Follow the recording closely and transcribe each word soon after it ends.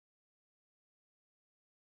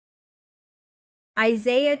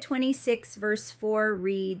Isaiah 26 verse 4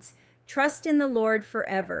 reads, "Trust in the Lord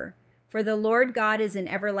forever, for the Lord God is an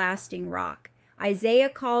everlasting rock." Isaiah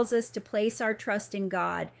calls us to place our trust in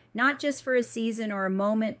God, not just for a season or a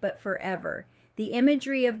moment, but forever. The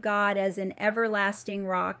imagery of God as an everlasting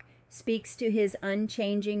rock speaks to his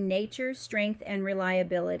unchanging nature, strength, and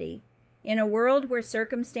reliability. In a world where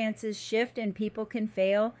circumstances shift and people can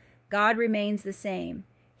fail, God remains the same.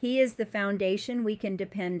 He is the foundation we can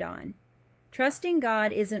depend on. Trusting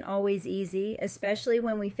God isn't always easy, especially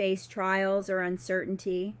when we face trials or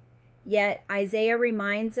uncertainty. Yet, Isaiah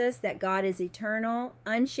reminds us that God is eternal,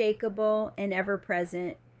 unshakable, and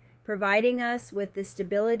ever-present, providing us with the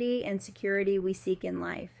stability and security we seek in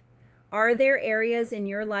life. Are there areas in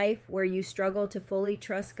your life where you struggle to fully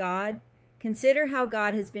trust God? Consider how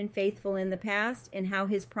God has been faithful in the past and how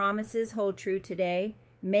his promises hold true today.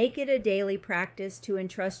 Make it a daily practice to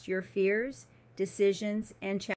entrust your fears, decisions, and challenges